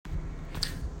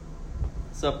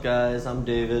What's up, guys? I'm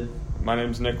David. My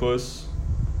name's Nicholas.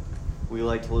 We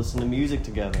like to listen to music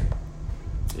together.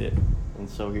 Yeah. And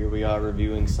so here we are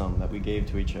reviewing some that we gave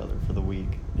to each other for the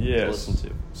week to listen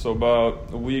to. So about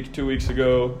a week, 2 weeks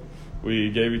ago,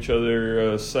 we gave each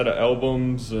other a set of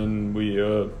albums, and we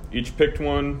each picked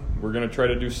one. We're going to try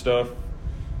to do stuff,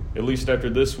 at least after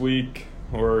this week,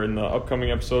 or in the upcoming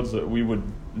episodes, that we would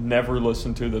never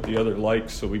listen to that the other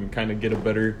likes, so we can kind of get a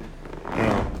better,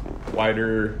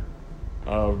 wider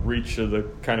reach of the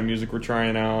kind of music we're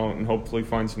trying out, and hopefully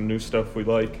find some new stuff we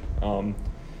like.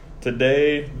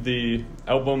 Today, the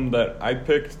album that I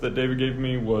picked that David gave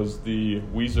me was the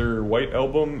Weezer White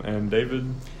album, and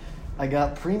David? I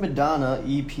got Prima Donna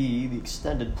EP, the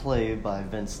extended play by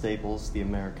Vince Staples, the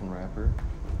American rapper,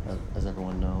 as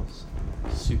everyone knows.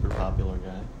 Super popular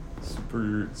guy.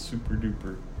 Super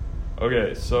duper.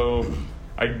 Okay, so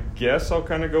I guess I'll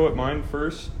kind of go at mine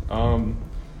first.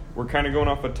 We're kind of going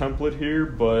off a template here,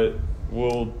 but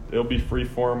it'll be free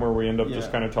form where we end up just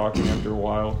kind of talking after a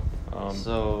while.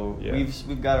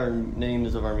 We've got our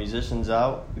names of our musicians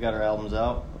out. We got our albums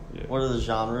out. Yeah. What are the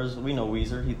genres? We know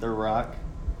Weezer, they're rock.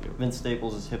 Yep. Vince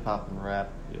Staples is hip hop and rap.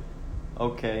 Yep.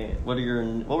 Okay, what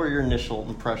were your initial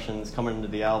impressions coming into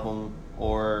the album,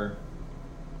 or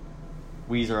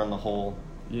Weezer on the whole,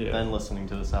 then listening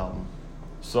to this album?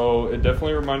 So it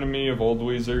definitely reminded me of old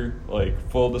Weezer. Like,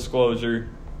 full disclosure,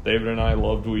 David and I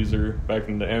loved Weezer back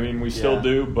in the day. I mean, we still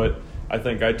do, but I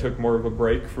think I took more of a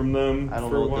break from them for a while. I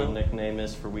don't know what the nickname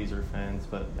is for Weezer fans,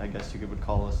 but I guess you would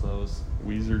call us those.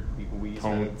 Weezer.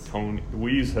 Weezeheads.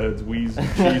 Weezeheads.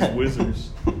 Cheese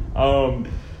whizzers.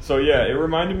 So yeah, it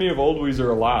reminded me of old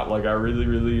Weezer a lot. Like, I really,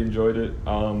 really enjoyed it.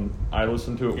 I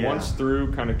listened to it once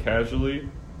through, kind of casually.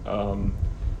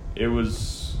 It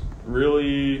was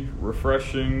really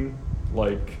refreshing.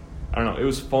 Like, I don't know, it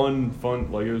was fun,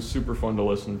 like, it was super fun to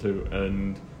listen to,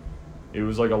 and it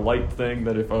was like a light thing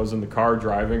that if I was in the car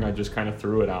driving, I just kind of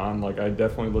threw it on. Like, I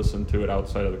definitely listened to it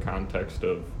outside of the context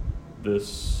of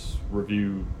this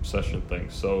review session thing.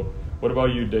 So what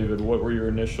about you, David? What were your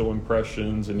initial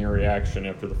impressions and your reaction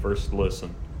after the first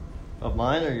listen? Of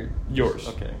mine or yours?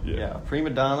 Okay, yeah.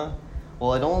 Prima Donna.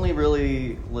 Well, I'd only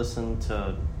really listened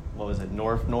to,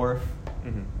 North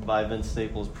by Vince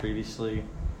Staples previously.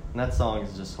 And that song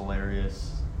is just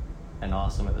hilarious and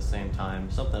awesome at the same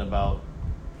time. Something about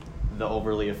the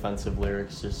overly offensive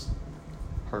lyrics just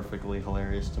perfectly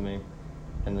hilarious to me.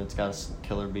 And it's got a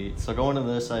killer beat. So going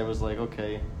into this, I was like,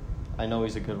 okay, I know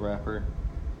he's a good rapper.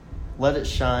 Let It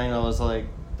Shine, I was like,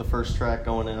 the first track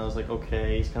going in, I was like,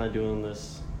 okay, he's kind of doing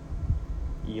this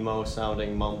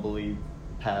emo-sounding, mumbly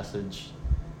passage,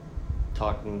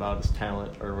 talking about his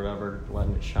talent or whatever,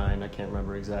 letting it shine. I can't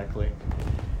remember exactly.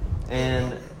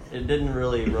 And it didn't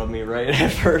really rub me right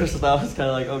at first. I was kind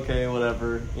of like, okay,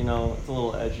 whatever. You know, it's a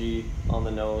little edgy on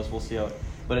the nose. We'll see how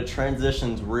but it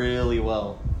transitions really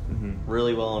well. Mm-hmm.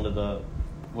 Really well into the,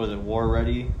 War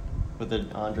Ready with the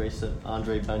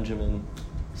Andre Benjamin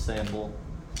sample.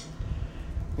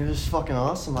 It was fucking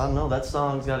awesome. I don't know. That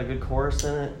song's got a good chorus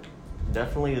in it.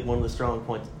 Definitely one of the strong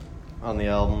points on the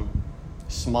album.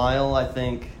 Smile, I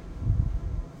think.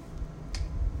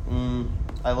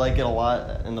 I like it a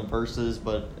lot in the verses,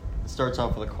 but it starts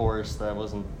off with a chorus that I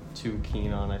wasn't too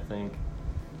keen on, I think.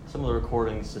 Some of the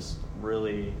recordings just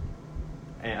really,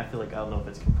 and I feel like, I don't know if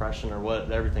it's compression or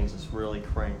what, everything's just really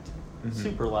cranked. Mm-hmm.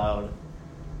 Super loud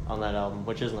on that album,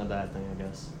 which isn't a bad thing, I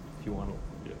guess, if you want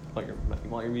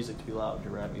your music to be loud,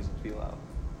 your rap music to be loud.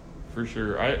 For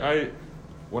sure. I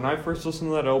when I first listened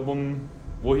to that album,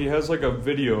 he has like a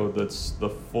video that's the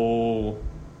full,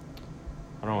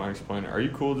 I don't know how to explain it. Are you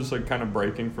cool just like kind of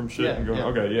breaking from shit and going,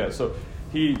 okay, yeah. So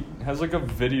he has like a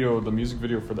video, the music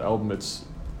video for the album. It's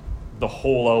the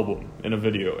whole album in a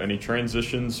video, and he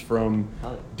transitions from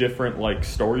different like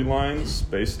storylines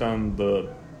based on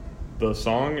the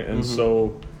song, and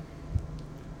so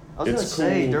I was gonna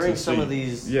say, during some of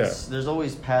these, yeah, there's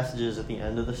always passages at the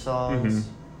end of the songs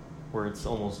where it's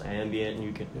almost ambient, and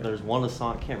you can. There's one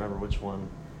song, I can't remember which one.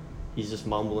 He's just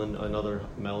mumbling another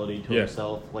melody to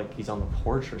himself, like he's on the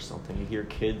porch or something. You hear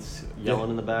kids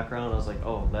yelling in the background. I was like,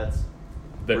 oh, that's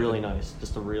really nice.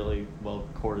 Just a really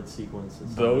well-recorded sequence.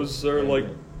 Those are like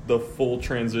the full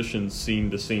transition scene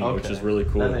to scene, which is really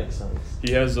cool. That makes sense.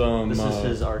 He has This is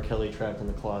his R. Kelly trapped in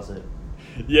the closet.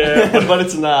 Yeah. But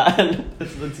it's not.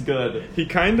 It's good. He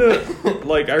kind of,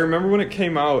 like, I remember when it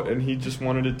came out, and he just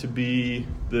wanted it to be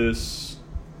this,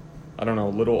 I don't know,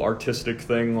 little artistic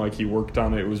thing. Like, he worked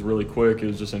on it. It was really quick. It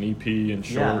was just an EP and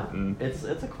short. And it's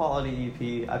a quality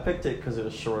EP. I picked it because it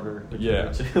was shorter.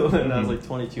 Yeah. And that was like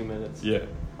 22 minutes. Yeah.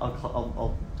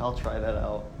 I'll try that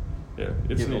out. Yeah,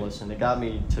 it's give it neat. a listen. It got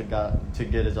me to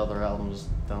get his other albums,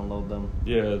 download them.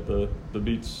 Yeah, the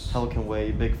beats. Hell Can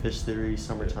Wait, Big Fish Theory,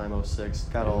 Summertime 06.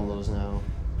 Got all those now.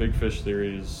 Big Fish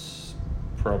Theory is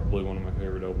probably one of my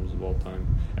favorite albums of all time.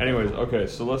 Anyways, okay,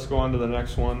 so let's go on to the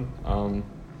next one.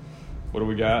 What do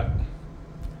we got?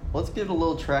 Let's get a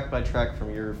little track by track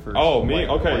from your first. Oh, me?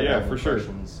 Okay, White yeah, Album for sure.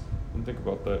 impressions. Didn't think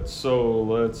about that. So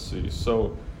let's see.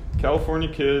 So California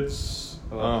Kids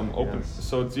open. Yes.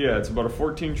 So it's about a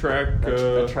 14 track.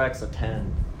 That track's a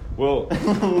 10. Well,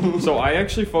 so I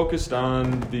actually focused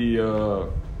on the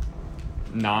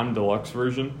non-deluxe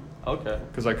version. Okay.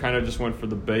 Because I kind of just went for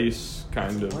the bass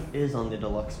kind of. What is on the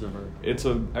deluxe version? It's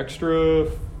an extra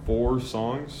 4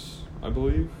 songs, I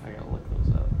believe. I gotta look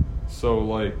those up. So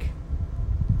like,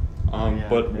 yeah,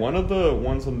 but okay. one of the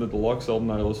ones on the deluxe album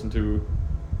that I listened to,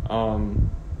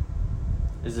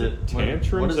 Is it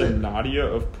Tantrums what is and it? Nadia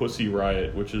of Pussy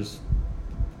Riot, which is,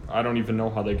 I don't even know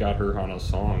how they got her on a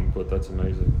song, but that's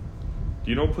amazing. Do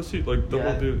you know Pussy? Like the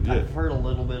Yeah, whole dude? Yeah. I've heard a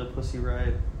little bit of Pussy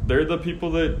Riot. They're the people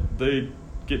that they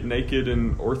get naked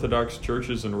in Orthodox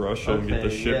churches in Russia and get the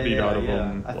shit beat out of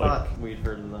them. I like, thought we'd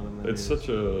heard of them in the it's news. such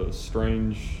a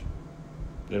strange,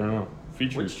 I don't know,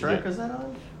 feature. Which track is that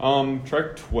on?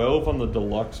 Track 12 on the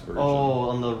deluxe version. Oh,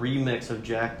 on the remix of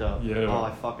Jacked Up. Yeah. Oh,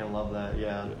 I fucking love that.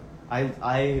 Yeah.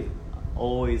 I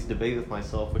always debate with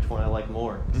myself which one I like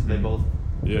more. 'Cause they both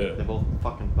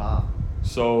fucking bop.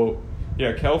 So,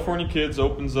 yeah, California Kids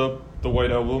opens up the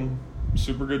White Album.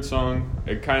 Super good song.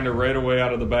 It kind of right away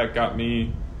out of the bat got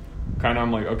me kind of,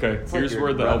 I'm like, okay, It's here's like you're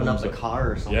where the revving album's up the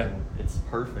car or something. Yeah. It's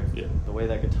perfect. Yeah. The way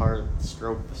that guitar the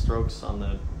strokes on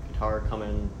the guitar come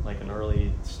in like an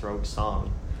early Strokes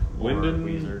song. Or Wyndham-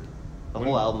 Weezer. The Wynd-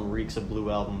 whole album reeks of Blue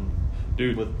Album.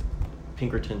 Dude. With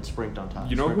Pinkerton sprinkled on top.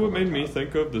 You know who it sprinkled made on me top.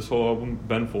 think of, this whole album?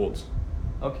 Ben Folds.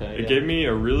 Okay. It gave me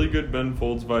a really good Ben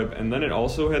Folds vibe, and then it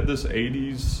also had this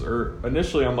 80s, or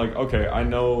initially I'm like, okay, I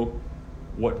know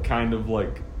what kind of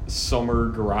like summer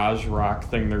garage rock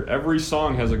thing there. Every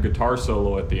song has a guitar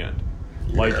solo at the end.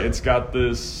 Like, it's got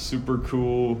this super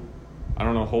cool, I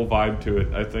don't know, whole vibe to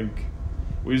it. I think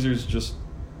Weezer's just,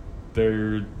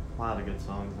 they're, a lot of good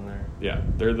songs in there. yeah,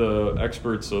 they're the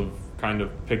experts of kind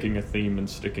of picking a theme and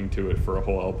sticking to it for a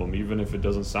whole album. Even if it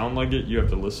doesn't sound like it, you have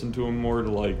to listen to them more to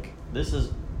like, This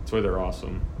is that's why they're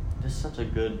awesome. such a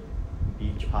good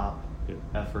beach pop Yeah.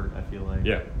 effort, I feel like.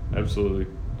 Yeah, absolutely.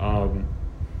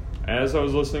 As I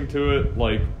was listening to it,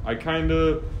 like, I kind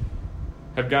of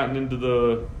have gotten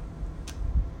into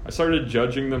I started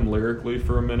judging them lyrically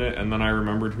for a minute, and then I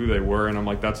remembered who they were, and I'm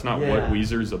like, that's not what Yeah.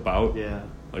 Weezer's about. Yeah.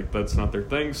 Like, that's not their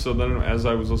thing. So then as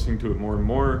I was listening to it more and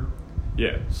more,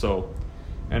 yeah, so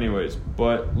anyways,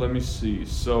 but let me see.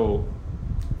 So,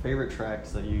 Favorite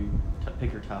tracks that you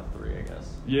pick your top 3, I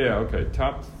guess. yeah, okay,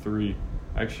 top 3.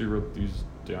 I actually wrote these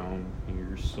down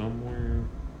here somewhere.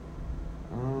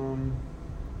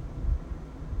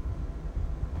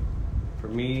 For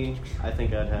me, I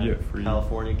think I'd have Yeah, for you.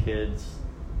 California Kids,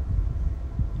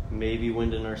 maybe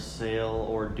Wind in Our Sail,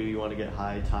 or Do You Want to Get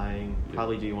High tying. Yeah.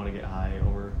 Probably Do You Want to Get High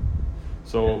over.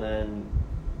 So, And then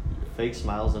Fake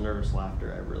Smiles and Nervous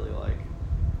Laughter I really like.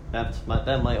 That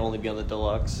might only be on the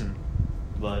deluxe,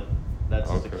 but that's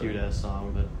just a Okay. cute-ass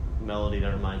song. The melody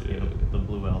that reminds me of the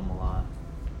Blue Album a lot.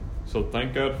 So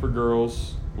Thank God for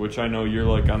Girls, which I know you're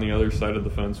like on the other side of the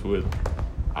fence with.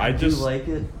 I do just like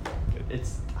it.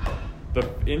 It's the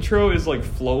intro is like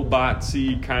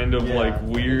Flowbotsy kind of yeah, like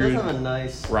weird It does have a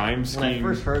nice rhyme When I scheme.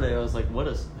 first heard it, I was like, "What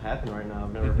is happening right now?"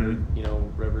 I've never heard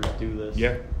Rivers do this.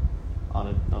 Yeah. On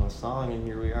a song, and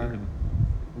here we are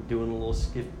doing a little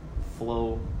skip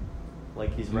flow,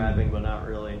 like he's rapping, but not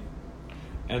really.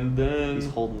 And then He's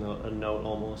holding a note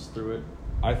almost through it.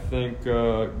 I think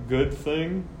Good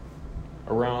Thing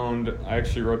around, I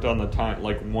actually wrote down the time,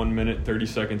 like 1 minute 30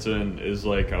 seconds in is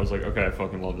like, I was like, okay, I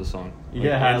fucking love this song. Like,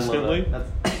 Yeah, instantly. I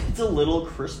love that. It's a little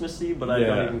Christmassy, but I Yeah.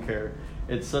 don't even care.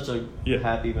 It's such a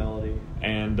happy melody.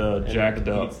 And And Jacked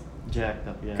Up, it's Jacked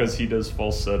Up, yeah. because he does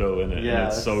falsetto in it, Yeah, and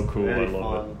it's so cool. I very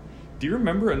love fun. it. Do you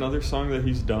remember another song that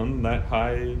he's done that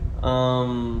high?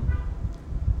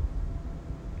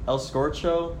 El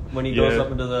Scorcho, when he goes Yeah.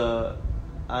 up into the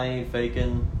I ain't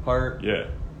faking part, Yeah.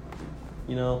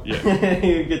 you know? Yeah.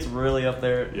 He gets really up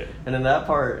there. Yeah. And in that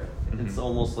part, it's Mhm.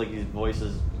 almost like his voice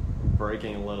is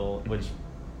breaking a little, which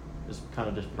is kind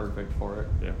of just perfect for it.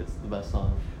 Yeah. It's the best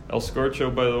song. El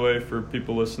Scorcho, by the way, for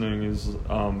people listening, is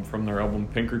from their album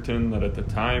Pinkerton that at the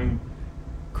time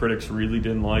critics really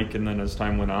didn't like, and then as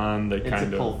time went on, they It's kind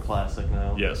a of... cult classic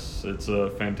now. Yes, it's a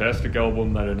fantastic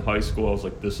album that in high school I was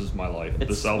like, this is my life. It's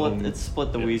this split, album... it's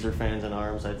split the yeah. Weezer fans in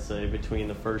arms, I'd say, between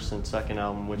the first and second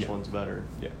album, which Yeah. one's better.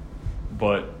 Yeah.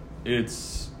 But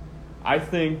it's... I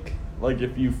think, like,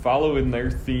 if you follow in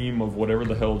their theme of whatever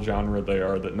the hell genre they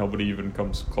are that nobody even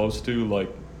comes close to, like,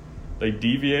 they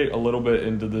deviate a little bit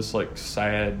into this, like,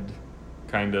 sad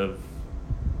kind of,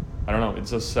 I don't know,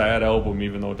 it's a sad album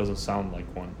even though it doesn't sound like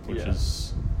one, which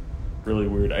is really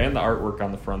weird. And the artwork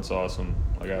on the front's awesome.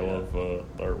 Like, I love the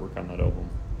artwork on that album.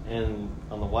 And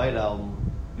on the White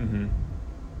Album,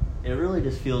 it really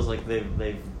just feels like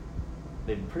they've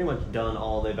pretty much done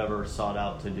all they've ever sought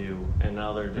out to do, and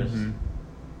now they're just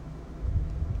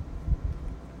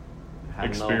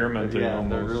experimenting. Yeah, almost.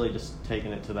 they're really just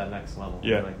taking it to that next level.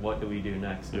 Yeah. Like, what do we do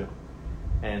next? Yeah.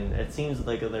 And it seems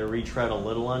like they retread a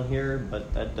little on here,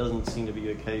 but that doesn't seem to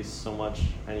be the case so much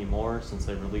anymore since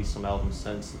they've released some albums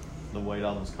since the White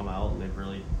Album's come out, and they've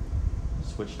really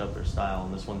switched up their style.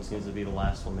 And this one seems to be the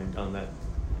last one they've done that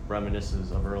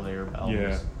reminisces of earlier albums.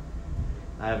 Yeah.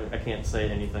 I can't say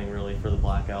anything really for the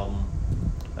Black Album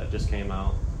that just came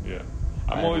out. Yeah.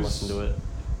 I haven't listened to it.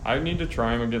 I need to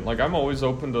try them again. Like, I'm always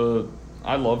open to,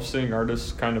 I love seeing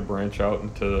artists kind of branch out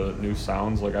into new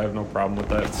sounds. Like, I have no problem with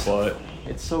that, but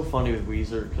it's so funny with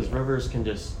Weezer because Rivers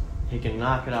he can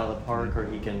knock it out of the park, or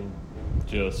he can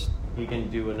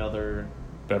do another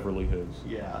Beverly Hills.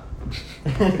 Yeah.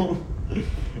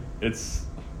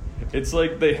 It's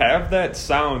like they have that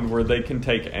sound where they can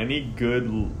take any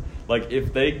good, like,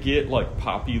 if they get, like,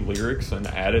 poppy lyrics and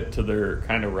add it to their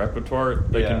kind of repertoire,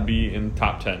 they can be in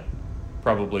top 10,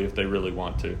 probably, if they really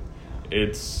want to.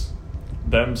 It's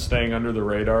them staying under the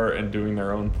radar and doing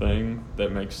their own thing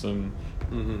that makes them,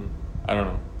 I don't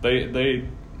know. They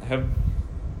have...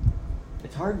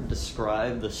 It's hard to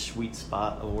describe the sweet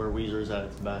spot of where Weezer's at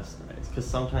its best. Because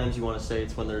sometimes you want to say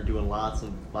it's when they're doing lots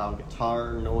of loud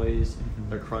guitar noise,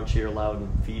 they're crunchy or loud in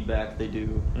feedback they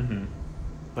do.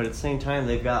 But at the same time,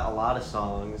 they've got a lot of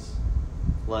songs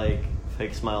like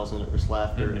Fake Smiles and Nervous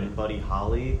Laughter and Buddy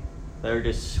Holly that are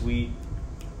just sweet,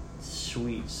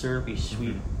 syrupy,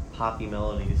 sweet, poppy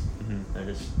melodies. They're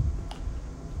just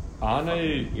on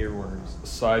a earworms.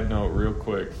 Side note, real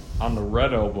quick, on the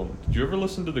Red Album, did you ever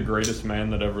listen to The Greatest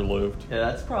Man That Ever Lived? Yeah,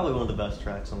 that's probably one of the best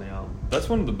tracks on the album. That's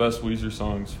one of the best Weezer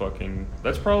songs.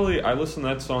 That's probably, I listen to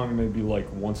that song maybe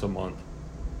like once a month.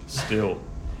 Still.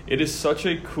 It is such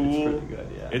a cool, it's pretty good,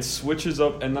 yeah. It switches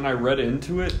up, and then I read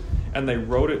into it, and they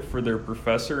wrote it for their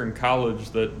professor in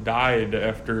college that died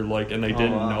after, like, and they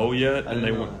didn't know yet, and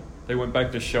they went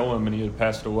back to show him, and he had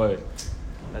passed away.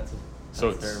 That's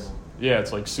terrible. Yeah,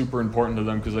 it's like super important to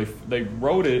them because they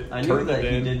wrote it. I knew that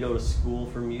he did go to school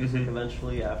for music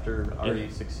eventually after already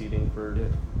succeeding for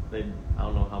I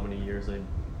don't know how many years they'd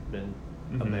been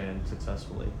a band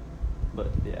successfully,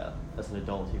 but yeah, as an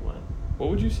adult he went.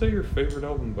 What would you say your favorite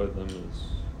album by them is?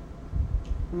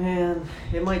 Man,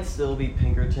 it might still be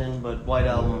Pinkerton, but White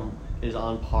Album is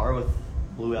on par with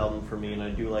Blue Album for me, and I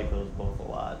do like those both a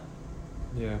lot.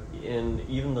 Yeah. And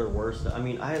even their worst, I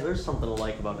mean, there's something to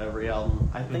like about every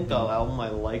album. I think the album I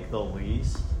like the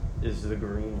least is the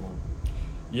Green one.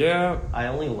 Yeah. I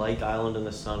only like Island in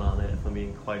the Sun on it, if I'm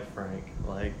being quite frank.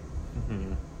 Like,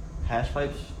 Hash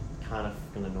Pipe's kind of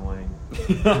fucking annoying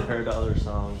compared to other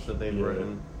songs that they've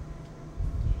written.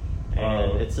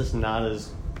 And it's just not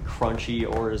as crunchy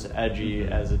or as edgy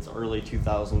as its early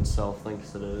 2000s self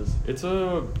thinks it is. It's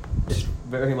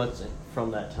very much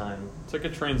from that time. It's like a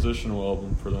transitional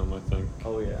album for them, I think.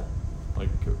 Oh yeah. Like,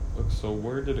 so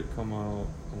where did it come out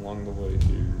along the way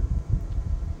here?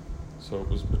 So it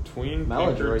was between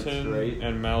Pinkerton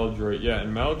and Maladroit. Yeah,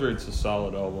 and Maladroit's a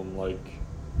solid album. Like,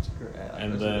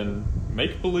 and then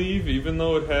Make Believe, even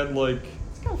though it had like.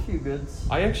 It's got a few goods.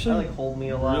 I actually like Hold Me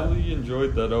a lot. Really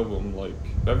enjoyed that album.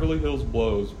 Like, Beverly Hills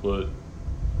blows, but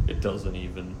it doesn't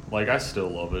even. Like, I still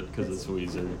love it because it's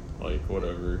Weezer. Like,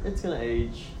 whatever. It's gonna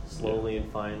age slowly and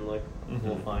fine, like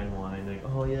we'll fine wine. Like,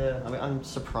 oh yeah. I mean, I'm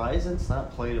surprised it's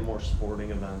not played at more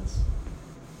sporting events.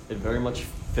 It very much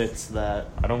fits that.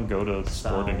 I don't go to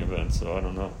sporting events, so I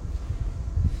don't know.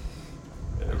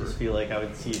 I just feel like I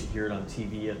would hear it on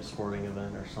TV at a sporting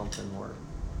event or something. Or.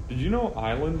 Did you know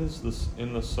Island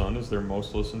in the Sun is their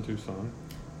most listened to song?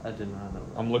 I did not know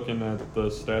that. I'm looking at the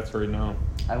stats right now.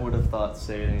 I would have thought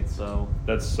Say It Ain't So.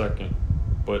 That's second.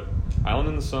 But Island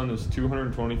in the Sun is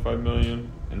 225 million,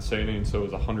 and Say It Ain't So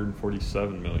is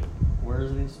 147 million. Where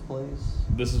is these plays?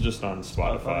 This is just on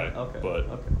Spotify,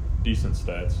 but decent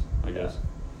stats, I guess.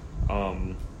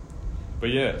 But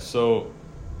yeah, so,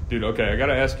 dude, okay, I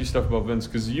gotta ask you stuff about Vince,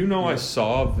 because I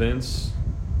saw Vince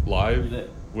live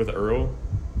with Earl.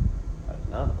 I did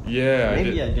not know. Yeah,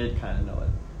 Maybe I did kind of know it.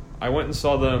 I went and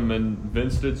saw them, and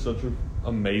Vince did such an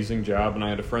amazing job, and I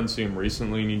had a friend see him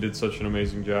recently, and he did such an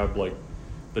amazing job. Like,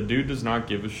 the dude does not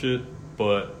give a shit,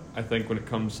 but I think when it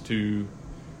comes to,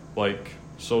 like,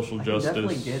 social justice. I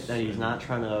definitely get that he's not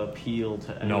trying to appeal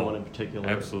to anyone in particular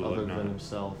other than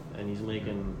himself, and he's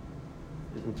making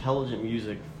intelligent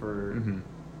music for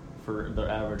the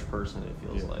average person. It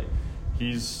feels like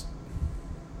he's,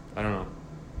 I don't know,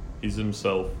 he's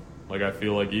himself. Like I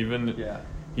feel like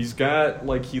he's got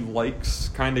like he likes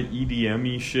kind of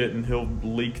EDM-y shit, and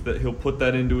he'll put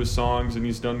that into his songs, and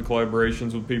he's done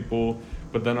collaborations with people.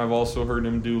 But then I've also heard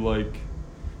him do like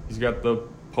he's got the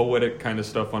poetic kind of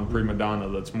stuff on Prima Donna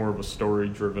that's more of a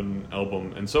story-driven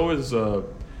album. And so is I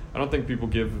don't think people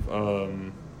give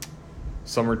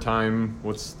Summertime,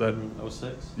 what's that?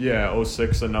 06? Yeah,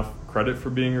 06 enough credit for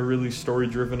being a really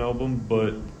story-driven album,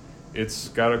 but it's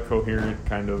got a coherent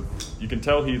kind of, you can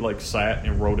tell he like sat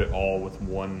and wrote it all with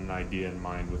one idea in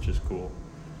mind, which is cool.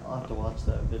 I'll have to watch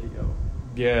that video.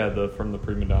 Yeah, from the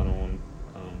Prima Donna one.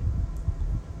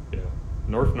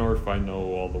 North North, I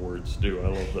know all the words too. I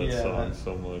love that song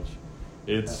so much.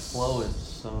 That flow is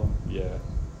so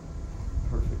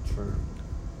perfect for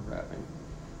rapping.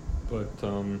 But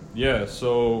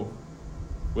so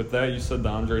with that, you said the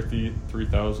Andre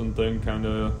 3000 thing kind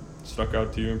of stuck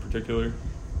out to you in particular?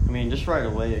 I mean, just right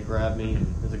away it grabbed me.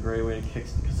 It's a great way to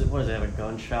because it have a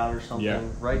gunshot or something,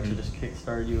 to just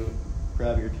kickstart you,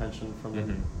 grab your attention from it,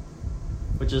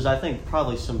 which is I think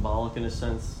probably symbolic in a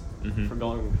sense. For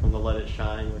going from the Let It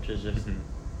Shine, which is just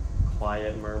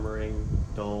quiet, murmuring,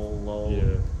 dull, low,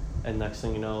 and next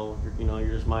thing you know,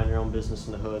 you're just minding your own business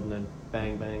in the hood, and then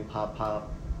bang, bang, pop,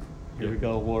 pop. Here we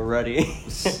go, we're ready.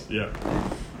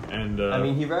 And I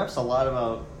mean, he raps a lot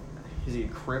about, is he a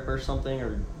Crip or something,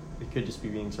 or it could just be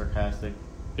being sarcastic.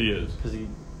 He is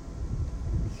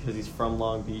because he's from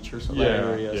Long Beach or something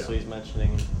area, so he's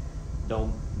mentioning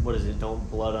don't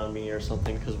blood on me or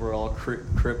something, because we're all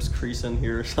Crips creasing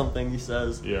here or something, he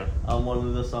says. On one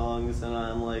of the songs, and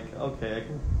I'm like, okay, I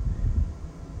can,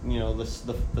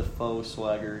 the faux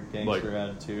swagger gangster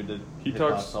attitude that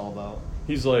hip-hop's all about.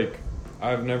 He's like,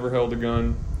 I've never held a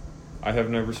gun, I have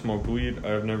never smoked weed,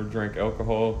 I have never drank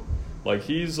alcohol. Like,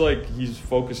 he's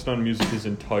focused on music his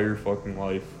entire fucking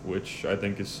life, which I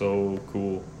think is so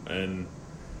cool, and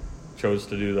chose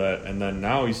to do that, and then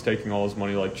now he's taking all his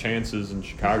money like Chances in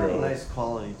Chicago. He's got a nice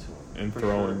quality to him, and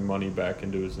throwing money back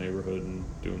into his neighborhood and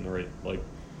doing the right, like,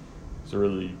 it's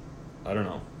really, I don't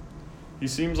know. He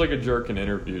seems like a jerk in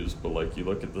interviews, but like you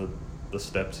look at the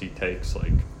steps he takes,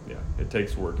 like, it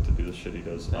takes work to do the shit he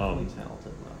does. Definitely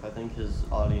talented enough. I think his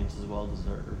audience is well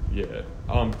deserved.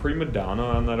 Prima Donna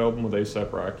on that album with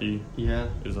A$AP Rocky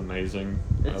is amazing.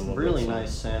 It's a really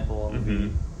nice sample on the beat.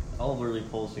 It all really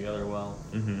pulls together well.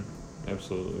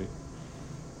 Absolutely.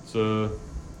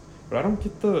 But I don't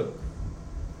get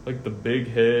the big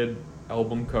head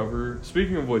album cover.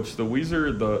 Speaking of which, the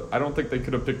Weezer, I don't think they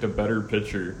could have picked a better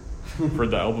picture for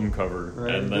the album cover.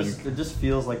 Right. And it just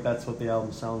feels like that's what the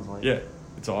album sounds like. Yeah,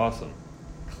 it's awesome.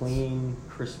 Clean,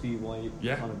 crispy white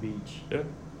on a beach. Yeah,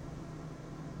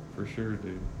 for sure,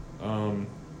 dude.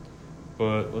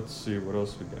 But let's see what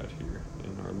else we got here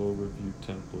in our little review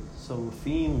template. So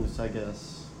themes, I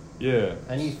guess. Yeah.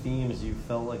 Any themes you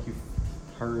felt like you've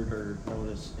heard or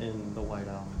noticed in the White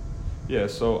Album? Yeah,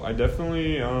 so I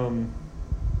definitely,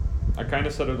 I kind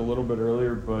of said it a little bit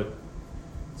earlier, but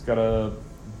it's got a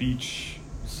beach,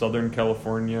 Southern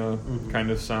California kind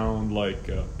of sound, like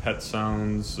Pet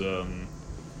Sounds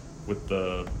with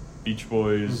the Beach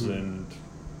Boys, and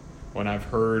when I've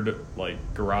heard like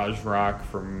garage rock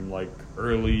from like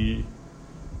early,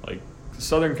 like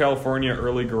Southern California,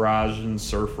 early garage and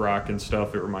surf rock and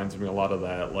stuff, it reminds me a lot of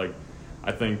that. Like,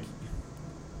 I think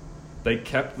they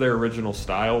kept their original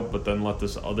style, but then let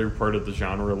this other part of the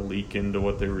genre leak into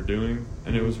what they were doing,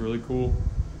 and it was really cool.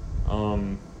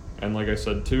 And like I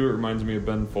said too, it reminds me of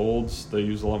Ben Folds. They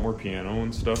use a lot more piano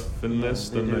and stuff in this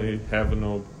than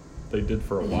they did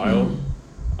for a while.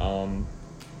 And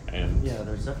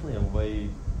there's definitely a way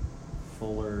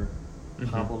fuller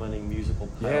complementing musical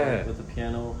palette with the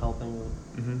piano helping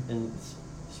with, and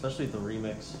especially the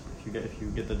remix. If you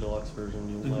get the deluxe version,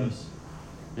 you'll notice.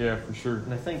 Yeah, for sure.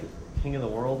 And I think King of the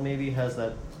World maybe has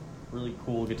that really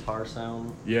cool guitar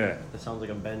sound. Yeah. It sounds like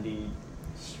a bendy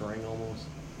string almost.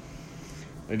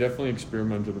 They definitely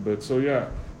experimented a bit. So yeah,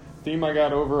 theme I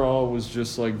got overall was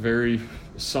just like very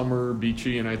summer,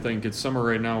 beachy, and I think it's summer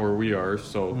right now where we are,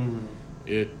 so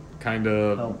it kind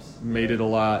of made it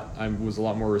I was a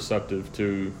lot more receptive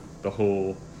to the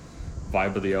whole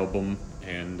vibe of the album,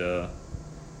 and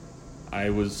I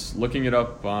was looking it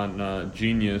up on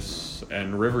Genius,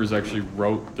 and Rivers actually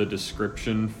wrote the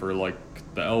description for like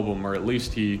the album, or at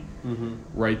least he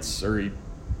writes, or he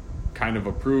kind of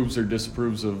approves or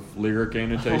disapproves of lyric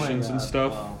annotations and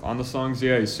stuff on the songs.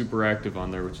 Yeah, he's super active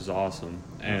on there, which is awesome.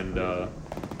 And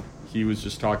he was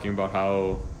just talking about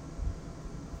how,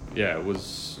 yeah, it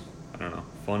was, I don't know,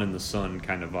 fun in the sun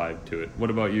kind of vibe to it. What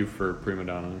about you for Prima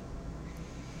Donna?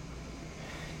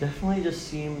 Definitely just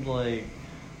seemed like,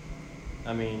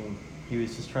 I mean, he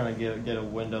was just trying to get a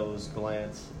window's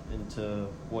glance into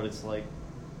what it's like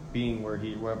being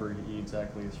wherever he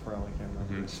exactly is from. I can't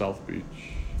remember. South Beach.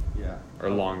 Yeah. Or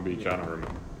Long Beach, yeah. I don't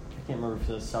remember. I can't remember if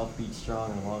it was South Beach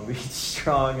Strong or Long Beach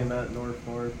Strong and not North.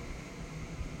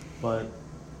 But,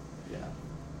 yeah.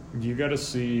 You gotta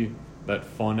see that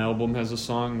Fun album has a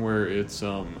song where it's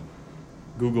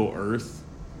Google Earth,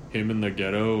 him in the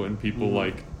ghetto, and people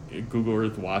like Google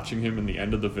Earth watching him. In the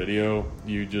end of the video,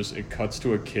 it cuts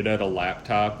to a kid at a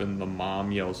laptop, and the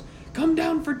mom yells, "Come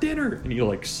down for dinner!" And he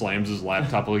like slams his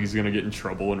laptop like he's gonna get in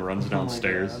trouble and runs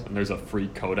downstairs. And there's a free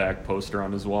Kodak poster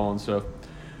on his wall and stuff.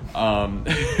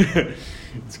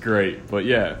 It's great, but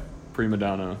yeah, Prima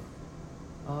Donna.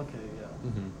 Okay,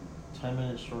 yeah.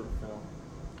 10-minute short film.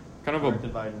 Kind of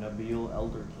directed by Nabil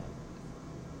Elderkin.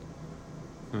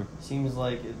 Seems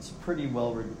like it's a pretty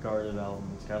well regarded album.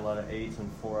 It's got a lot of 8s and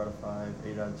 4 out of 5,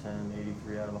 8 out of 10,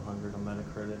 83 out of 100 on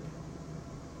Metacritic.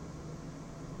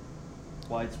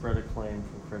 Widespread acclaim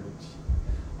from critics.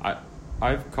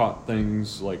 I've caught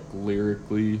things like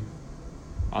lyrically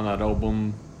on that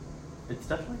album. It's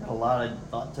definitely got a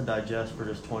lot to digest for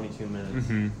just 22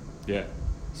 minutes. Yeah,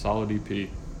 solid EP.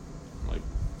 Like,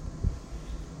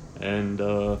 and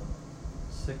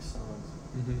 6 songs.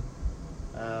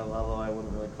 Although I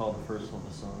wouldn't really call the first one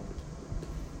a song.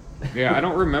 Yeah, I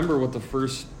don't remember what the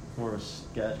first. More of a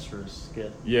sketch or a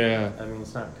skit. Yeah. I mean,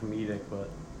 it's not comedic, but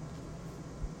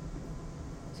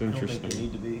it's interesting. I don't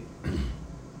think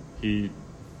they need to be.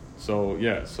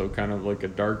 So kind of like a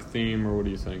dark theme, or what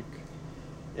do you think?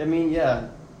 I mean, yeah,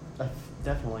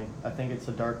 definitely. I think it's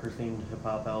a darker themed hip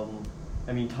hop album.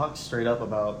 I mean, talks straight up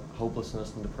about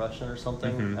hopelessness and depression or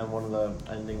something, and one of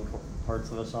the ending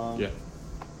parts of the song. Yeah.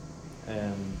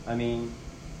 And I mean,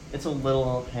 it's a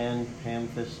little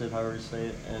ham-fisted, however you say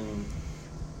it, and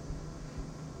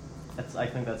I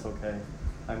think that's okay.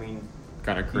 I mean,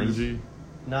 kind of cringy.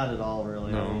 Not at all,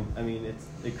 really. No. I mean,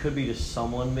 it could be to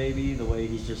someone maybe the way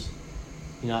he's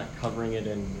not covering it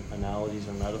in analogies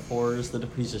or metaphors. That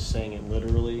if he's just saying it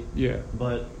literally. Yeah.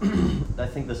 But I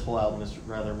think this whole album is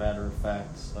rather matter of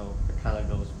fact, so it kind of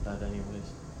goes with that,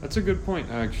 anyways. That's a good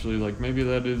point, actually. Like maybe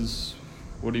that is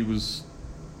what he was.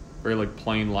 Very like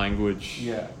plain language.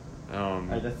 Yeah.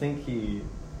 I think he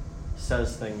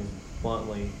says things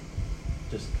bluntly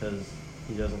just because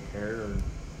he doesn't care, or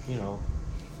he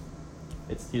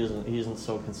isn't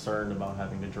so concerned about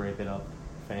having to drape it up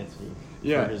fancy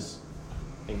for his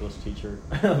English teacher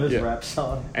of his rap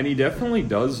song. And he definitely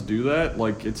does do that.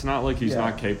 Like it's not like he's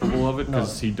not capable of it,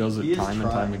 because he does it time and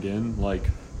time again. Like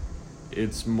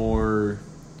it's more,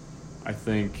 I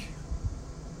think,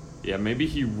 maybe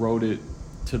he wrote it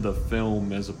to the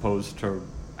film as opposed to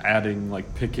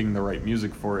picking the right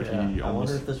music for it. Yeah, I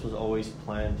wonder if this was always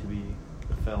planned to be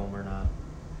the film or not.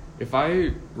 If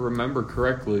I remember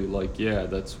correctly,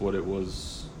 that's what it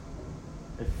was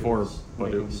for.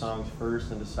 But it was songs first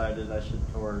and decided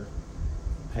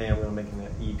hey, I'm gonna make an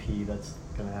EP that's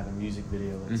gonna have a music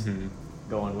video that's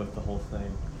going with the whole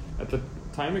thing. At the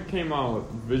time it came out,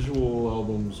 visual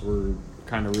albums were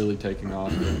kind of really taking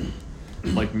off.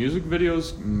 Like music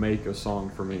videos make a song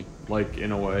for me, like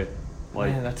in a way.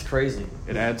 Like man, that's crazy.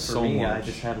 It adds for so me, much.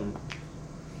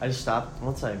 I just stopped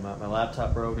once my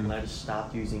laptop broke, and I just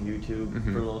stopped using YouTube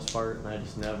for the most part, and I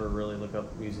just never really look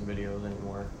up music videos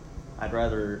anymore. I'd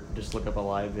rather just look up a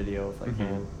live video if I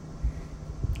can.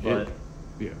 But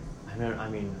I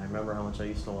remember how much I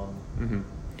used to love them.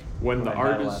 When the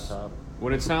artist,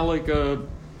 when it's not like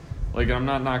I'm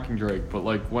not knocking Drake, but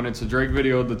like when it's a Drake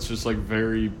video that's just like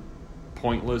very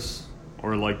pointless,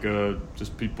 or like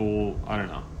just people, I don't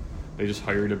know, they just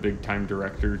hired a big time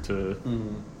director to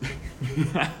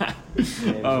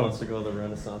James wants to go to the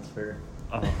Renaissance Fair.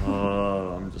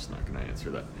 I'm just not gonna answer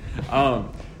that.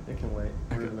 It can wait.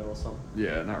 We're in the middle of something.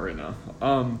 Yeah, not right now.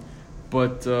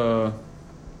 But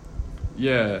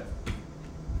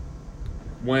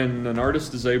when an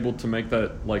artist is able to make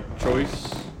that like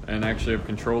choice and actually have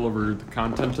control over the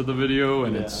content of the video,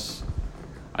 and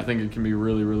I think it can be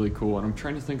really, really cool. And I'm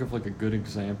trying to think of like a good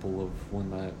example of when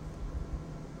that,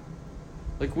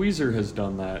 like Weezer has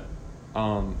done that.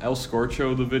 El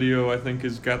Scorcho, the video, I think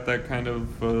has got that kind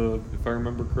of, if I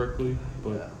remember correctly.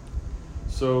 But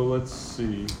so let's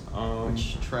see.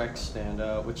 Which tracks stand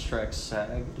out? Which tracks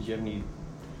sag? Did you have any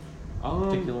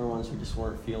particular ones you just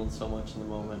weren't feeling so much in the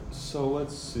moment? So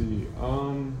let's see.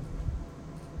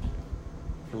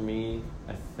 For me,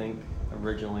 I think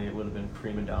originally it would have been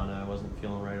Prima Donna. I wasn't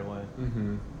feeling right away.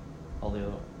 Mm-hmm. All the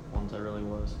other ones I really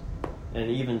was. And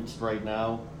even right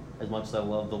now, as much as I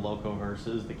love the Loco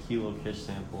verses, the Kilo Kish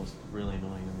sample is really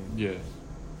annoying to me. Yeah.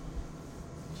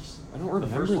 I don't remember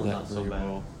the first one's that not so very bad.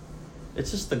 well.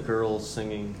 It's just the girls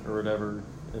singing or whatever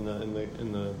in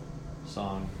the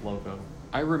song Loco.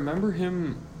 I remember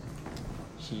him.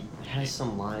 She has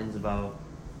some lines about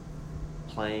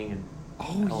playing in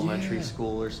elementary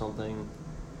school or something.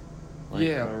 Like,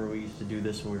 Yeah. remember we used to do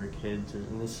this when we were kids,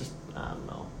 and it's just, I don't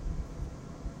know.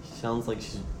 She sounds like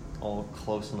she's all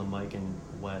close on the mic and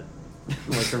wet.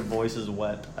 Like her voice is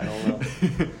wet. I don't know.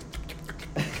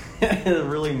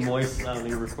 Really moist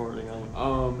sounding recording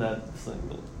on that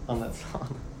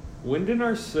song. Wind in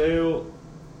Our Sail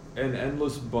and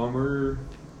Endless Bummer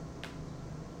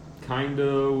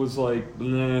kinda was like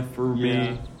bleh for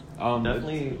me.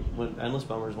 Definitely, when Endless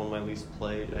Bummer is one of my least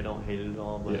played. I don't hate it at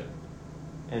all, but yeah.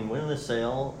 And Wind in the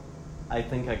Sail, I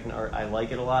think I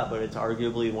like it a lot, but it's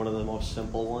arguably one of the most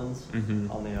simple ones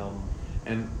on the album.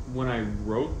 And when I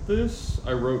wrote this,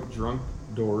 I wrote Drunk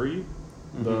Dory.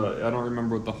 I don't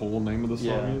remember what the whole name of the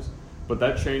song is, but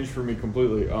that changed for me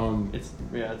completely. It's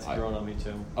grown on me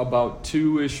too. About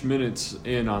 2-ish minutes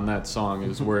in on that song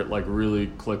is where it like really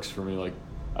clicks for me. Like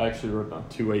I actually wrote down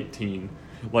 2:18,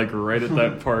 like right at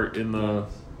that part in the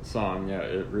song. Yeah,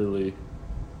 it really.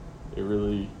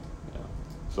 Yeah.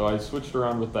 So I switched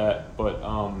around with that, but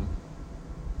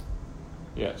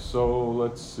yeah. So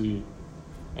let's see.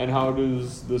 And how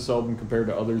does this album compare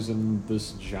to others in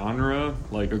this genre?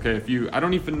 Like, okay, I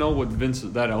don't even know what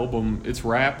that album, it's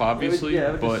rap, obviously,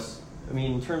 but just, I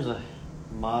mean, in terms of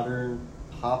modern,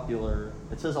 popular,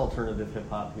 it says alternative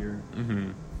hip-hop here.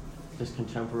 Just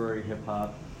contemporary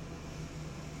hip-hop.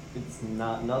 It's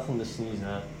nothing to sneeze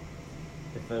at.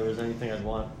 If there was anything I'd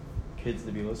want kids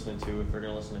to be listening to, if they're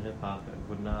going to listen to hip-hop, I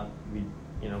would not be,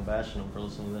 bashing them for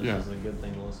listening to this. This is a good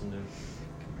thing to listen to.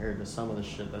 Compared to some of the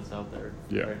shit that's out there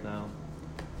right now.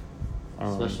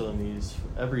 Especially in these,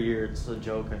 every year it's a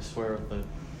joke, I swear,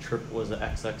 with the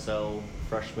XXL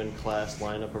freshman class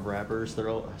lineup of rappers.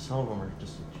 Some of them are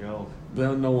just a joke.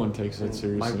 No one takes that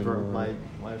seriously.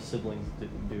 My siblings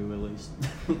didn't do, at least.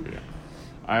 Yeah.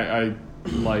 I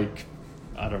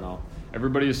don't know.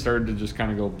 Everybody has started to just kind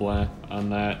of go blah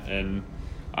on that, and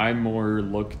I more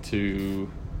look to,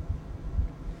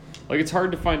 like, it's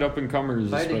hard to find up-and-comers,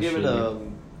 if I had especially. to give it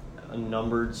a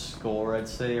numbered score, I'd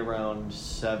say around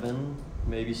 7,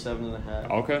 maybe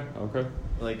 7.5. Okay.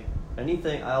 Like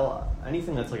anything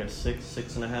that's like a 6,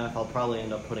 6.5, I'll probably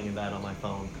end up putting that on my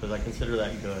phone because I consider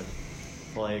that good.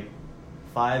 Like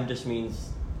 5 just means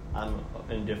I'm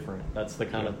indifferent. That's the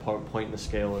kind of point in the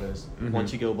scale it is.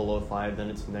 Once you go below 5, then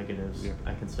it's negatives. Yeah.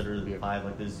 I consider 5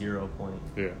 like the 0 point.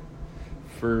 Yeah.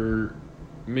 For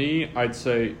me, I'd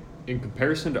say in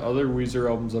comparison to other Weezer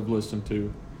albums I've listened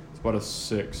to, about a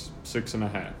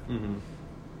 6.5.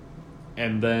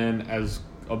 And then as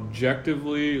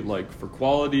objectively, like for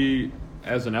quality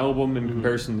as an album in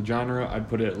comparison to genre, I'd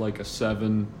put it like a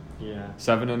 7. Yeah.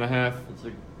 7.5.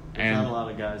 There's not a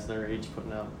lot of guys their age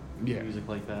putting out music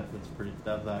like that.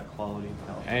 That's that quality.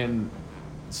 And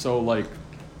so like,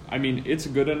 I mean, it's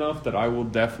good enough that I will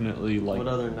definitely like. What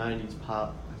other 90s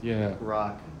pop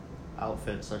rock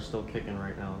outfits are still kicking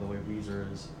right now the way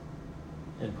Weezer is?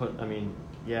 And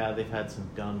they've had some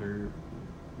dunder,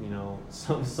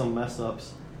 some mess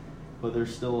ups, but they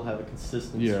still have a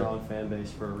consistent, strong fan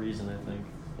base for a reason, I think.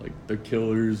 Like the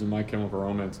Killers and My Chemical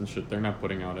Romance and shit, they're not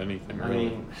putting out anything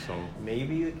really. So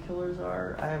maybe the Killers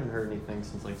are. I haven't heard anything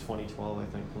since like 2012, I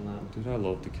think, from them. Dude, I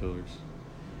love the Killers.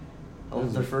 Oh,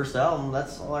 their first album.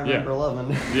 That's all I remember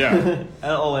loving. Yeah.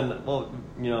 That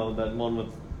one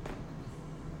with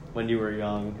When You Were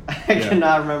Young. I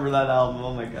cannot remember that album.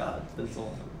 Oh my god, that's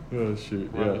all. Oh shoot!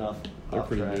 They're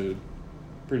pretty good.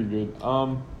 Pretty good.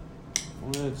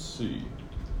 Let's see.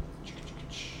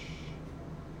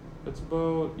 It's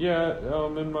about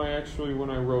when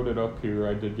I wrote it up here,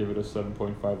 I did give it a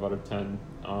 7.5 out of 10.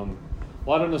 A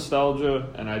lot of nostalgia,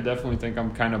 and I definitely think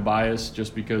I'm kind of biased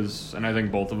just because, and I think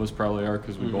both of us probably are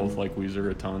because we both like Weezer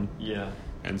a ton. Yeah.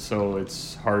 And so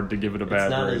it's hard to give it a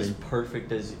bad rating. It's not as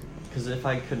perfect as, because if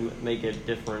I could make it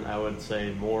different, I would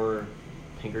say more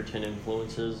Pinkerton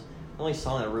influences. The only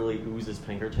song that really oozes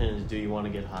Pinkerton is Do You Want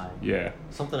to Get High? Yeah.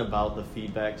 Something about the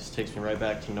feedback just takes me right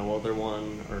back to No Other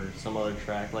One or some other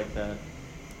track like that.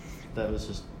 That was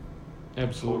just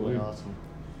absolutely totally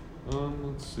awesome.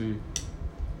 Let's see.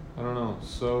 I don't know.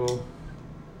 So,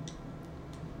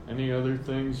 any other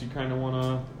things you kind of want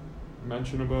to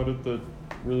mention about it that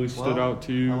really stood out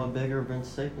to you? I'm a bigger Vince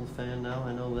Staples fan now.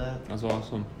 I know that. That's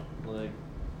awesome. Like,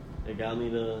 it got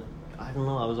me to... I don't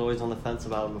know. I was always on the fence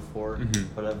about them before, Mhm.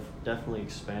 but I've definitely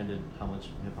expanded how much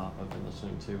hip hop I've been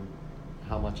listening to,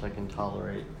 how much I can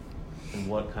tolerate, and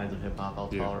what kinds of hip hop I'll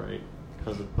Yeah. tolerate.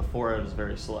 Because before I was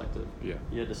very selective. Yeah.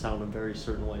 You had to sound a very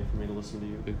certain way for me to listen to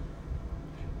you.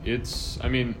 I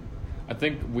mean, I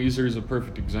think Weezer is a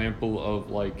perfect example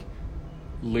of, like,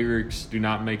 lyrics do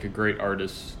not make a great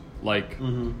artist. Like,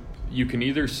 you can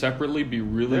either separately be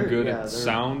really good at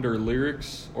sound or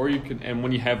lyrics, or you can, and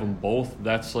when you have them both,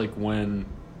 that's like when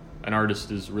an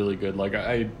artist is really good. Like,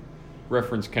 I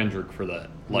reference Kendrick for that.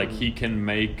 Like, he can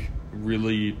make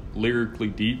really lyrically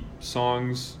deep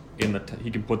songs he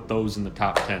can put those in the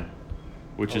top 10,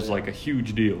 which is like a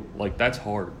huge deal. Like, that's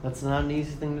hard. That's not an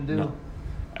easy thing to do. No.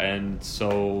 And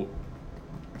so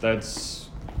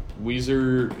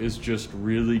Weezer is just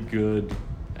really good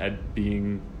at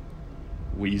being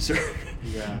Weezer.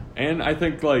 Yeah. And I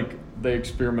think, like, they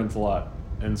experiment a lot,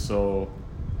 and so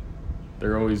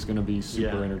they're always going to be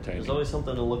super entertaining. There's always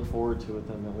something to look forward to with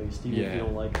them, at least, even if you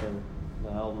don't like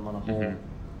the album on a whole.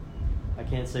 I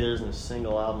can't say there's a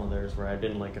single album of theirs where I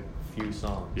didn't like a few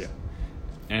songs. Yeah.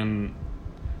 And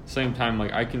same time,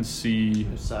 like, I can see...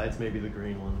 Besides maybe the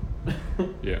green one.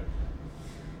 Yeah.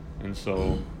 And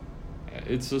so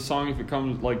it's a song, if it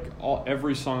comes, like,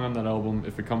 every song on that album,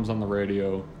 if it comes on the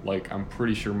radio, like, I'm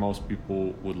pretty sure most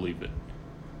people would leave it.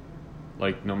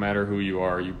 Like, no matter who you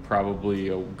are, you probably,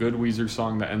 a good Weezer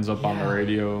song that ends up on the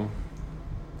radio.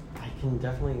 I can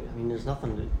definitely, I mean, there's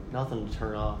nothing to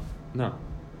turn off. No.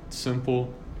 It's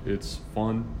simple, it's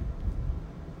fun,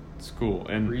 it's cool.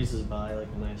 And breezes by like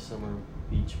a nice summer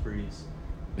beach breeze.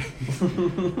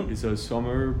 It's a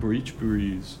summer beach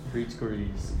breeze. Beach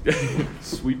breeze.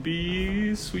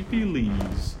 Sweepy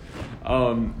leaves.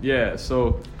 Yeah,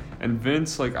 so, and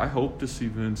Vince, like, I hope to see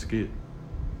Vince get,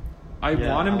 I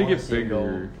want him to get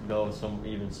bigger. Go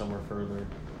even somewhere further.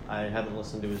 I haven't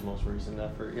listened to his most recent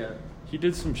effort yet. He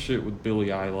did some shit with Billie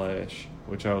Eilish,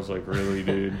 which I was like, really,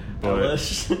 dude? But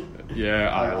Eyelash? Yeah,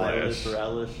 Eyelash. Or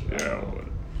Eyelash? Yeah.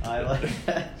 Eyelash.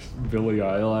 Billie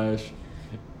Eilish.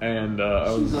 And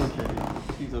she's okay.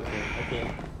 She's okay. I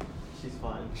can't. She's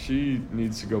fine. She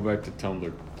needs to go back to Tumblr.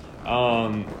 Is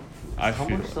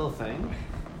Tumblr still a thing?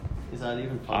 Is that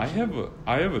even functional?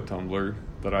 I have a Tumblr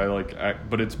that I like,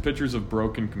 but it's pictures of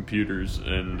broken computers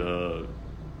and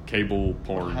cable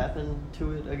porn. What happened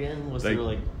to it again?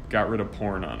 They got rid of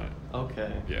porn on it.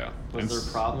 Okay. Yeah. Was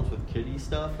there problems with kiddie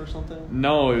stuff or something?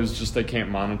 No, it was just they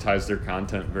can't monetize their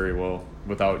content very well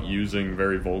without using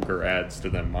very vulgar ads to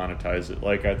then monetize it.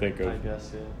 Like, I think of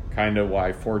kind of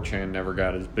why 4chan never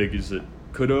got as big as it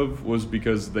could have was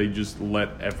because they just let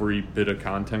every bit of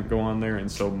content go on there, and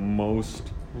so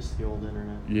most... Just the old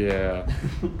internet. Yeah.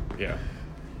 Yeah.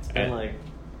 It's been like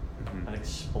an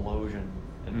explosion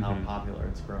in how popular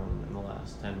it's grown in the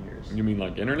last 10 years. You mean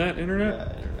like internet? Yeah,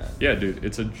 internet. Yeah, dude,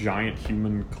 it's a giant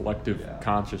human collective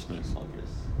consciousness.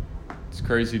 Humongous. It's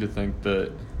crazy to think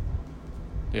that,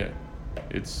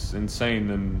 it's insane.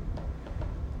 And,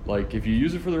 like, if you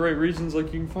use it for the right reasons,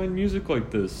 like, you can find music like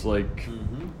this. Like,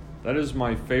 that is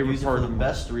my favorite use part it for of the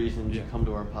best reasons you come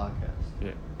to our podcast.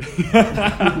 Yeah.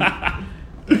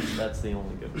 That's the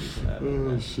only good reason I have.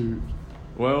 Oh, shoot.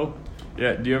 Well,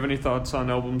 yeah, do you have any thoughts on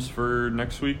albums for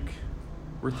next week?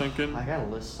 We're thinking. I got a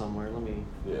list somewhere. Let me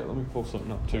pull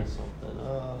something up too. Something.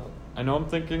 I know I'm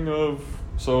thinking of.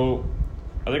 So,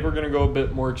 I think we're gonna go a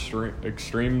bit more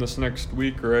extreme this next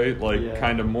week, right? Like,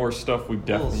 kind of more stuff we've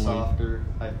definitely. A little softer,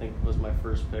 I think, was my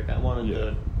first pick. I wanted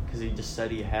to, because he just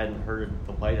said he hadn't heard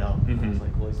the White Album. I was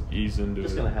like, well, he's into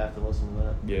just gonna have to listen to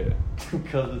that. Yeah.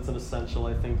 Because it's an essential,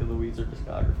 I think, of the Weezer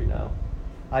discography now.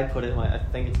 I put it I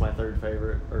think it's my third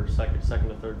favorite, or second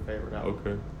to third favorite album.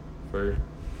 Okay, fair.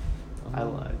 I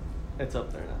lied. It's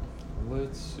up there now.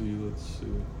 Let's see.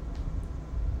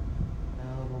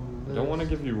 Album list. I don't want to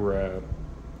give you rap.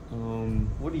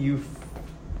 What do you...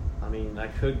 I mean, I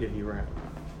could give you rap.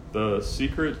 The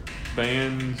Secret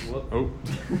Band...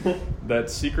 that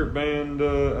Secret Band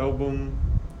album.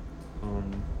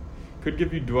 Could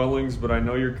give you Dwellings, but I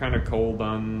know you're kind of cold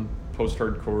on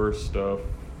post-hardcore stuff.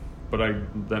 But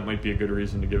that might be a good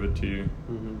reason to give it to you.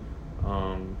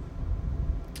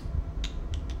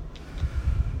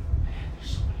 There's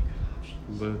so many good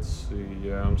options. Let's see.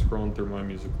 Yeah, I'm scrolling through my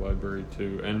music library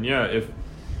too. And yeah,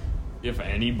 if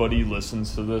anybody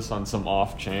listens to this on some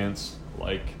off chance,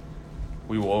 like,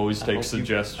 we will always take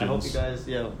suggestions. I hope you guys,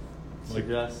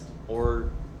 suggest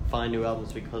or find new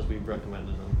albums because we've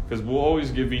recommended them. Because we'll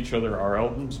always give each other our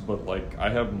albums, but, like, I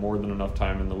have more than enough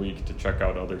time in the week to check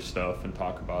out other stuff and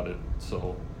talk about it.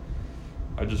 So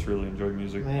I just really enjoy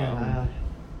music. Man,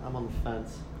 I'm on the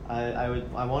fence.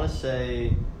 I want to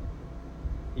say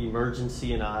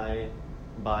Emergency and I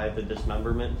by the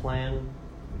Dismemberment Plan.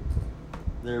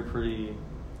 They're pretty.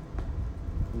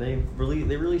 They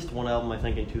released one album I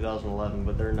think in 2011,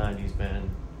 but they're a '90s band.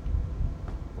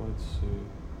 Let's see.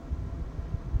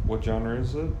 What genre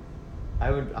is it?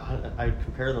 I'd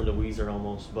compare them to Weezer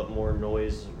almost, but more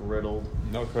noise riddled.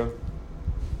 Okay.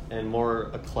 And more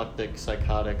eclectic,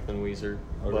 psychotic than Weezer.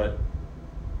 Okay. But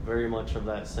very much of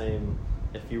that same.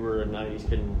 If you were a '90s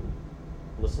kid and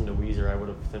listened to Weezer, I would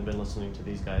have then been listening to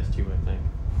these guys too, I think.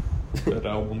 That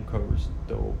album cover's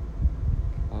dope.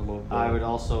 I love that. I would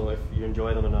also, if you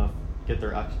enjoy them enough, get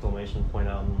their exclamation point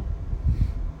out.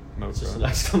 And it's just an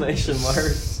exclamation mark.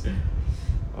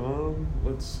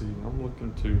 Let's see. I'm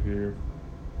looking to here.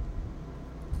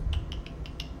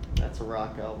 That's a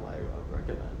rock album I would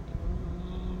recommend.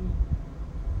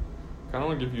 Kind of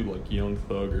want to give you like Young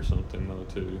Thug or something though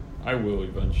too. I will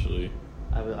eventually.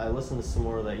 I listened to some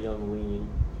more of that Young Lean.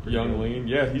 Young Lean,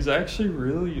 yeah, he's actually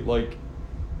really like.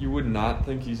 You would not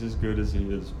think he's as good as he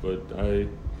is, but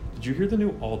did you hear the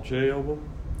new Alt J album,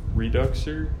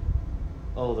 Reduxer?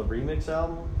 Oh, the remix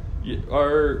album? Yeah,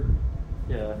 I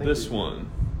think this one.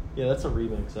 Yeah, that's a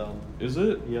remix album. Is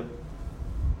it? Yep.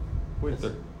 Wait,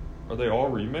 are they all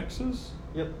remixes?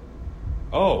 Yep.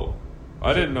 Oh,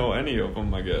 I didn't know any of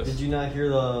them, I guess. Did you not hear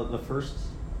the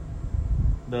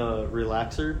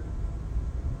Relaxer?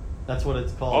 That's what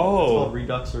it's called. Oh. It's called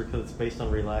Reduxer because it's based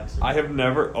on Relaxer. I have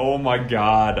never. Oh my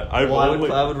god! I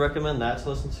would recommend that to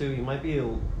listen to. You might be.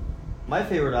 My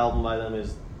favorite album by them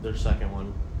is their second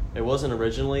one. It wasn't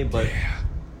originally, but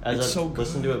as I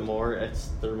listen to it more, it's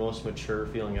their most mature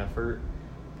feeling effort.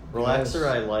 Relaxer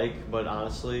I like, but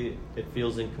honestly, it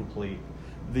feels incomplete.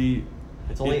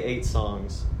 It's only 8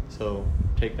 songs, so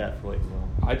take that for what you will.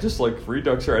 I just like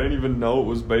Reduxer. I didn't even know it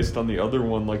was based on the other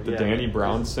one, like the Danny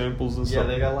Brown samples and stuff.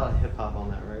 Yeah, they got a lot of hip hop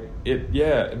on that, right?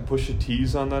 And Pusha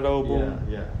T's on that album.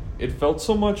 Yeah. It felt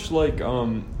so much like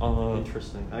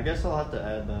interesting. I guess I'll have to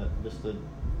add that just to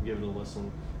give it a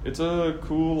listen. It's a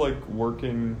cool like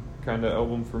working kind of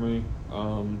album for me.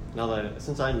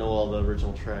 Since I know all the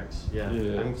original tracks, yeah.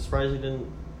 I'm surprised you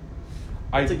didn't.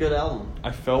 It's a good album.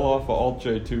 I fell off of Alt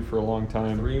J too for a long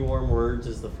time. 3 Warm Words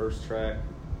is the first track,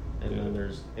 and then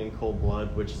there's In Cold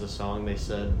Blood, which is a song they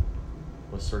said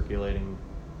was circulating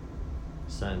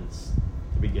since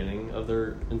the beginning of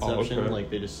their inception. Oh, okay. Like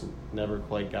they just never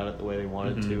quite got it the way they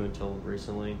wanted to until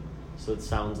recently. So it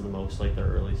sounds the most like their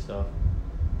early stuff.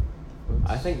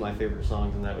 I think my favorite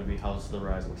songs in that would be House of the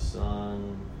Rising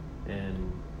Sun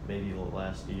and maybe The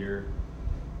Last Year.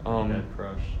 Bad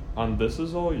Crush. On This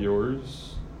Is All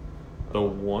Yours, the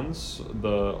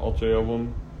Alt J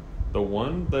album, the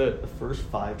one that... The first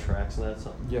 5 tracks in that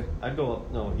song? Yeah. I'd go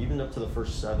up... No, even up to the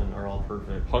first 7 are all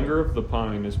perfect. Hunger of the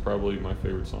Pine is probably my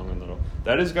favorite song on that album.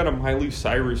 That has got a Miley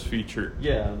Cyrus feature.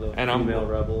 Yeah, female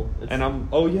rebel.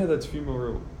 That's female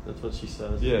rebel. That's what she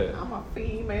says. Yeah. I'm a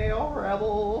female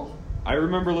rebel. I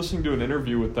remember listening to an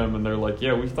interview with them, and they're like,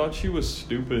 yeah, we thought she was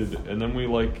stupid, and then we,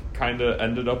 like, kind of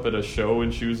ended up at a show,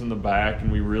 and she was in the back,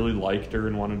 and we really liked her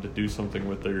and wanted to do something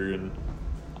with her, and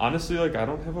honestly, like, I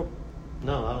don't have a...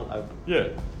 No, I don't... Yeah.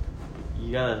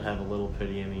 You gotta have a little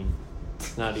pity. I mean,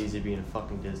 it's not easy being a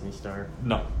fucking Disney star.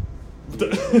 No.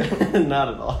 Not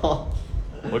at all.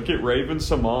 Look at Raven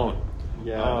Simone.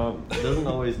 Yeah, it doesn't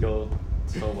always go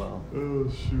so well. Oh,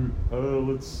 shoot.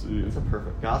 Let's see. It's a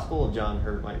perfect... Gospel of John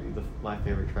Hurt might be my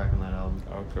favorite track on that album.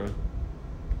 Okay.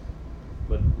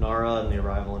 But Nara and the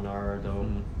Arrival of Nara are dope.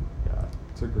 Yeah.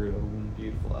 It's a great album.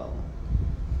 Beautiful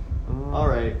album. All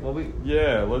right. Well,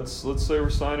 let's say we're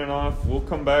signing off. We'll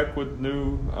come back with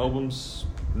new albums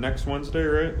next Wednesday,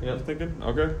 right? Yeah. I'm thinking.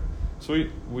 Okay.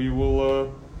 Sweet. We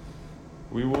will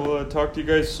talk to you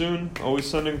guys soon. Always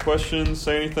send in questions,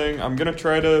 say anything. I'm gonna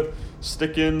try to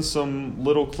stick in some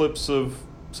little clips of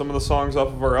some of the songs off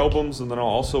of our albums, and then I'll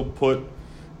also put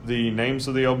the names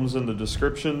of the albums in the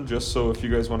description, just so if you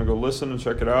guys want to go listen and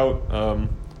check it out,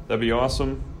 that'd be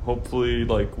awesome. Hopefully,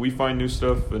 like, we find new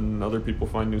stuff and other people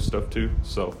find new stuff too.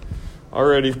 So,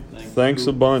 alrighty. Thanks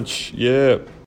a bunch. Yeah.